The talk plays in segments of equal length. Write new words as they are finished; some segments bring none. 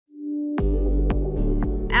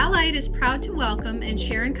Underwrite is proud to welcome and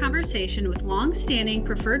share in conversation with long-standing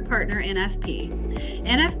preferred partner NFP.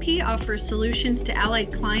 NFP offers solutions to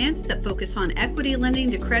allied clients that focus on equity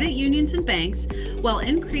lending to credit unions and banks while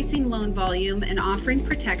increasing loan volume and offering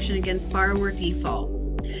protection against borrower default.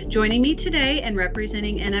 Joining me today and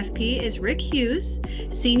representing NFP is Rick Hughes,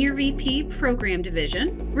 Senior VP Program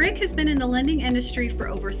Division. Rick has been in the lending industry for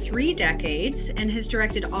over 3 decades and has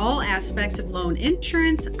directed all aspects of loan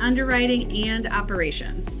insurance, underwriting, and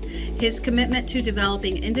operations. His commitment to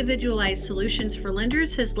developing individualized solutions for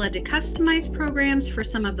lenders has led to customized programs for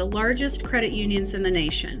some of the largest credit unions in the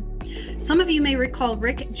nation. Some of you may recall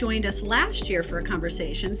Rick joined us last year for a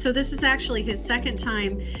conversation, so this is actually his second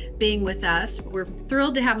time being with us. We're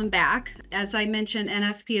thrilled to have him back. As I mentioned,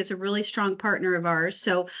 NFP is a really strong partner of ours,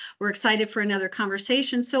 so we're excited for another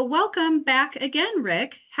conversation. So welcome back again,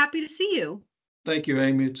 Rick. Happy to see you. Thank you,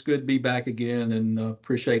 Amy. It's good to be back again, and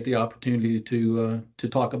appreciate the opportunity to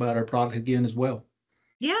talk about our product again as well.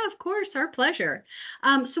 Yeah, of course, our pleasure.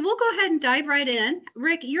 So we'll go ahead and dive right in.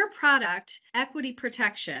 Rick, your product, Equity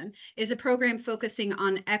Protection, is a program focusing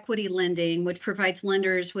on equity lending, which provides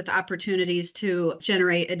lenders with opportunities to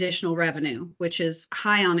generate additional revenue, which is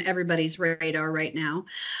high on everybody's radar right now.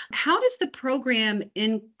 How does the program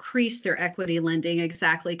increase their equity lending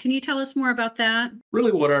exactly? Can you tell us more about that?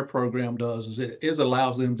 Really what our program does is it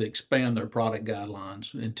allows them to expand their product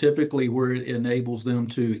guidelines. And typically where it enables them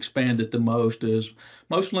to expand it the most is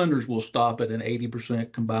most lenders will stop at an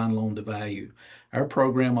 80% combined loan to value. Our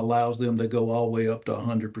program allows them to go all the way up to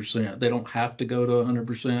 100%. They don't have to go to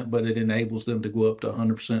 100%, but it enables them to go up to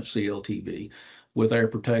 100% CLTV with our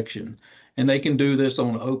protection. And they can do this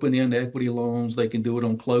on open-end equity loans. They can do it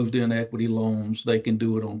on closed-end equity loans. They can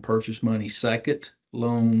do it on purchase money second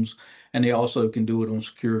loans, and they also can do it on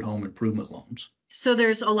secured home improvement loans. So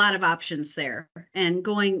there's a lot of options there, and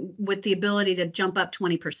going with the ability to jump up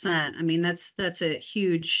 20%. I mean, that's a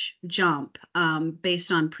huge jump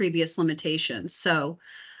based on previous limitations. So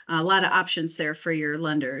a lot of options there for your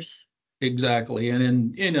lenders. Exactly.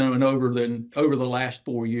 And over the last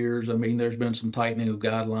 4 years, I mean, there's been some tightening of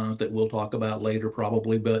guidelines that we'll talk about later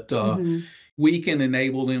probably, but we can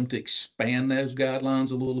enable them to expand those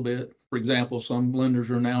guidelines a little bit. For example, some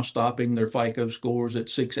lenders are now stopping their FICO scores at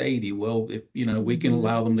 680. Well, if we can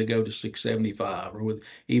allow them to go to 675 or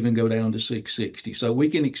even go down to 660. So we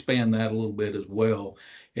can expand that a little bit as well.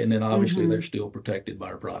 And then obviously they're still protected by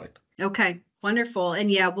our product. Okay. Wonderful.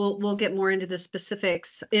 And yeah, we'll get more into the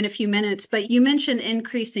specifics in a few minutes, but you mentioned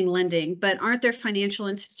increasing lending, but aren't there financial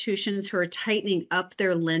institutions who are tightening up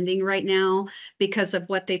their lending right now because of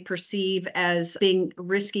what they perceive as being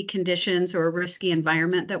risky conditions or a risky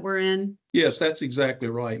environment that we're in? Yes, that's exactly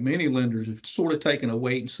right. Many lenders have sort of taken a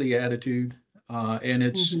wait and see attitude, and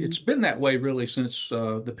it's been that way really since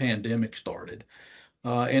the pandemic started,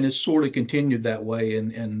 and it's sort of continued that way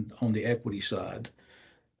in on the equity side.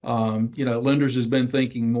 Lenders has been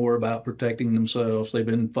thinking more about protecting themselves. They've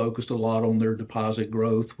been focused a lot on their deposit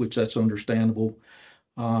growth, which that's understandable.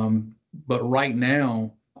 But right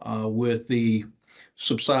now, with the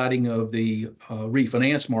subsiding of the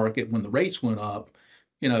refinance market when the rates went up,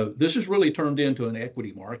 this has really turned into an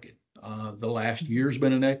equity market. The last year's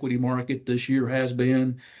been an equity market. This year has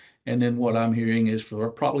been. And then what I'm hearing is for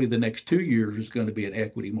probably the next 2 years is going to be an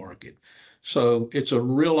equity market. So it's a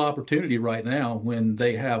real opportunity right now when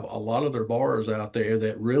they have a lot of their borrowers out there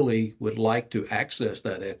that really would like to access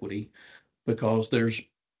that equity because there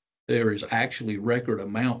is actually record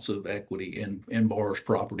amounts of equity in borrowers'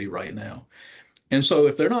 property right now. And so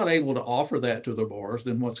if they're not able to offer that to their borrowers,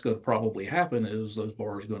 then what's going to probably happen is those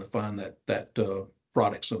borrowers are going to find that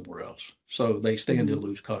product somewhere else. So they stand to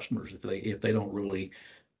lose customers if they don't really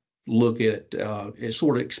look at as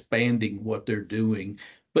sort of expanding what they're doing,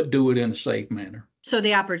 but do it in a safe manner. So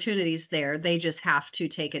the opportunity's there. They just have to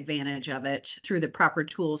take advantage of it through the proper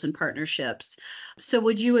tools and partnerships. So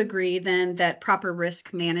would you agree then that proper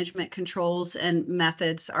risk management controls and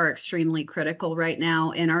methods are extremely critical right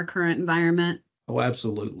now in our current environment? Oh,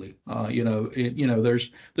 absolutely.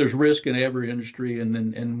 There's risk in every industry,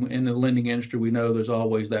 and in the lending industry, we know there's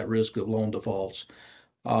always that risk of loan defaults.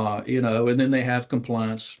 And then they have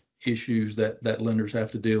compliance issues that lenders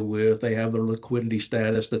have to deal with. They have their liquidity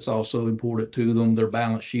status that's also important to them. Their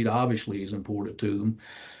balance sheet obviously is important to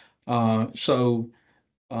them. So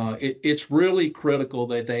it's really critical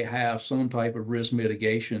that they have some type of risk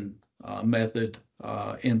mitigation method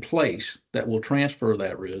in place that will transfer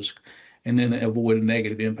that risk and then avoid a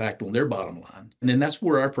negative impact on their bottom line. And then that's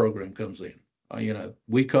where our program comes in.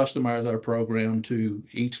 We customize our program to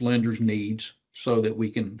each lender's needs so that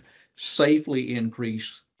we can safely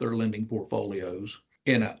increase their lending portfolios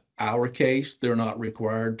in our case, they're not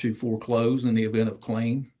required to foreclose in the event of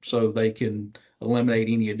claim, so they can eliminate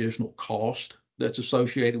any additional cost that's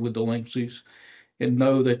associated with delinquencies and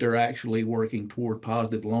know that they're actually working toward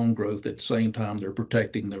positive loan growth at the same time they're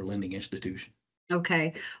protecting their lending institution.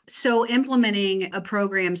 Okay. So implementing a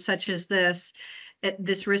program such as this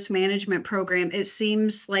risk management program, it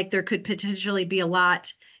seems like there could potentially be a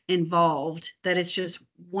lot involved, that it's just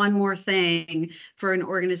one more thing for an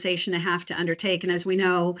organization to have to undertake. And as we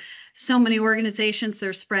know, so many organizations,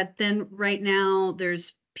 they're spread thin right now.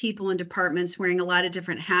 There's people in departments wearing a lot of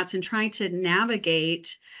different hats and trying to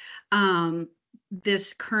navigate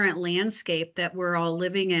this current landscape that we're all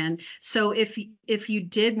living in. So if you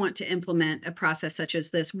did want to implement a process such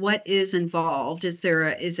as this, what is involved? Is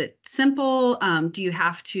it simple? Do you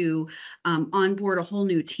have to onboard a whole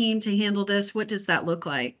new team to handle this? What does that look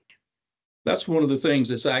like? That's one of the things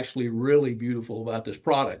that's actually really beautiful about this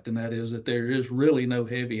product, and that is that there is really no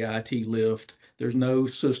heavy IT lift. There's no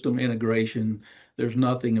system integration. There's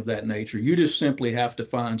nothing of that nature. You just simply have to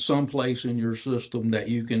find some place in your system that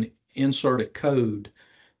you can insert a code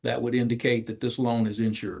that would indicate that this loan is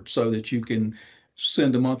insured, so that you can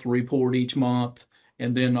send a monthly report each month.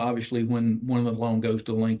 And then obviously when one of the loan goes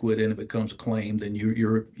delinquent and it becomes a claim, then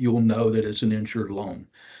you'll know that it's an insured loan.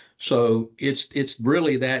 So it's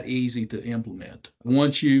really that easy to implement.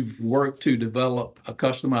 Once you've worked to develop a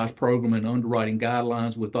customized program and underwriting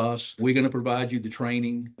guidelines with us, we're going to provide you the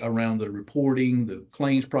training around the reporting, the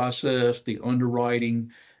claims process, the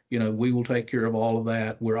underwriting. We will take care of all of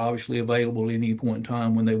that. We're obviously available at any point in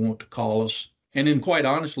time when they want to call us. And then quite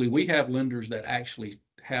honestly, we have lenders that actually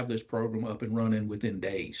have this program up and running within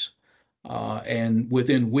days. And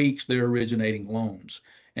within weeks, they're originating loans.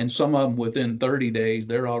 And some of them within 30 days,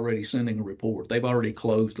 they're already sending a report. They've already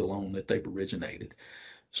closed the loan that they've originated.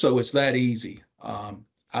 So it's that easy.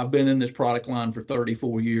 I've been in this product line for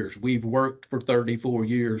 34 years. We've worked for 34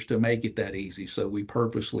 years to make it that easy. So we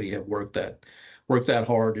purposely have worked that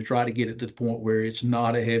hard to try to get it to the point where it's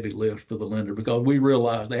not a heavy lift for the lender, because we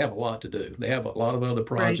realize they have a lot to do. They have a lot of other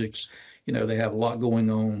projects. Right. They have a lot going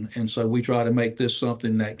on. And so we try to make this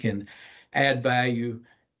something that can add value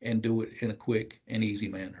and do it in a quick and easy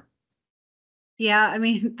manner. Yeah, I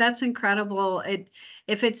mean, that's incredible.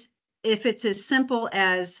 If it's as simple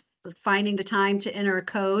as finding the time to enter a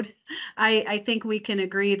code, I think we can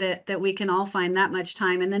agree that we can all find that much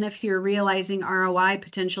time. And then if you're realizing ROI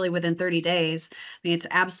potentially within 30 days, I mean, it's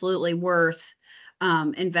absolutely worth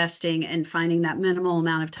investing and finding that minimal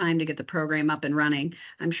amount of time to get the program up and running.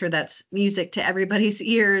 I'm sure that's music to everybody's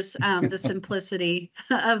ears, the simplicity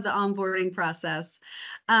of the onboarding process.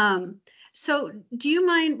 So do you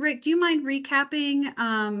mind, Rick,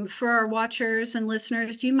 recapping for our watchers and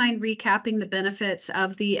listeners, do you mind recapping the benefits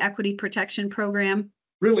of the equity protection program?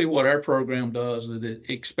 Really what our program does is it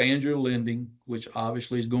expands your lending, which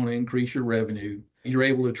obviously is going to increase your revenue. You're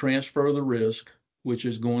able to transfer the risk, which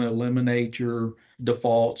is going to eliminate your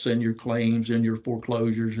defaults and your claims and your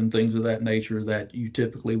foreclosures and things of that nature that you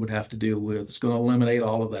typically would have to deal with. It's going to eliminate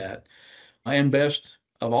all of that. And best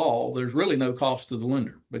of all, there's really no cost to the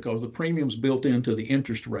lender because the premium's built into the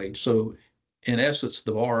interest rate. So in essence,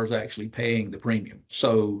 the borrower is actually paying the premium.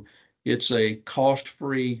 So it's a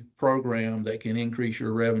cost-free program that can increase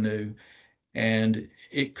your revenue, and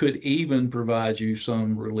it could even provide you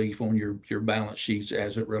some relief on your balance sheets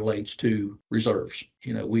as it relates to reserves.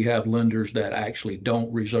 We have lenders that actually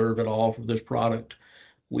don't reserve at all for this product.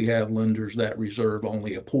 We have lenders that reserve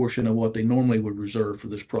only a portion of what they normally would reserve for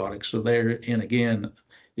this product. So there, and again,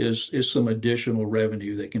 is some additional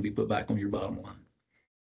revenue that can be put back on your bottom line.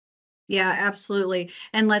 Yeah, absolutely.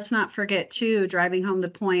 And let's not forget, too, driving home the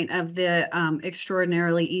point of the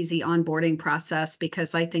extraordinarily easy onboarding process,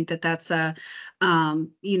 because I think that's a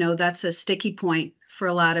sticky point for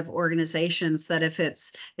a lot of organizations, that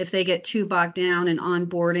if they get too bogged down in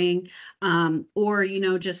onboarding or,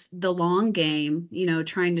 just the long game,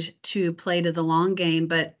 trying to play to the long game.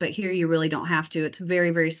 But here you really don't have to. It's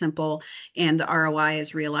very, very simple. And the ROI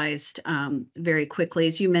is realized very quickly.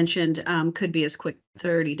 As you mentioned, could be as quick as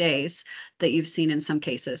 30 days that you've seen in some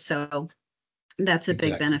cases. So that's a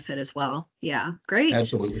big benefit as well. Yeah, great.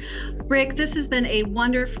 Absolutely. Rick, this has been a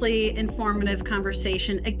wonderfully informative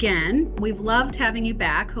conversation again. We've loved having you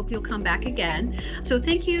back. Hope you'll come back again. So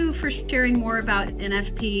thank you for sharing more about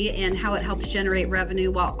NFP and how it helps generate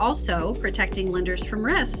revenue while also protecting lenders from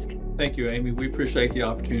risk. Thank you, Amy. We appreciate the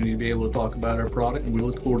opportunity to be able to talk about our product, and we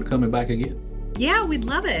look forward to coming back again. Yeah, we'd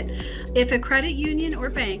love it. If a credit union or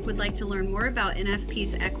bank would like to learn more about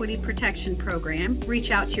NFP's equity protection program, reach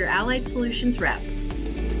out to your Allied Solutions rep.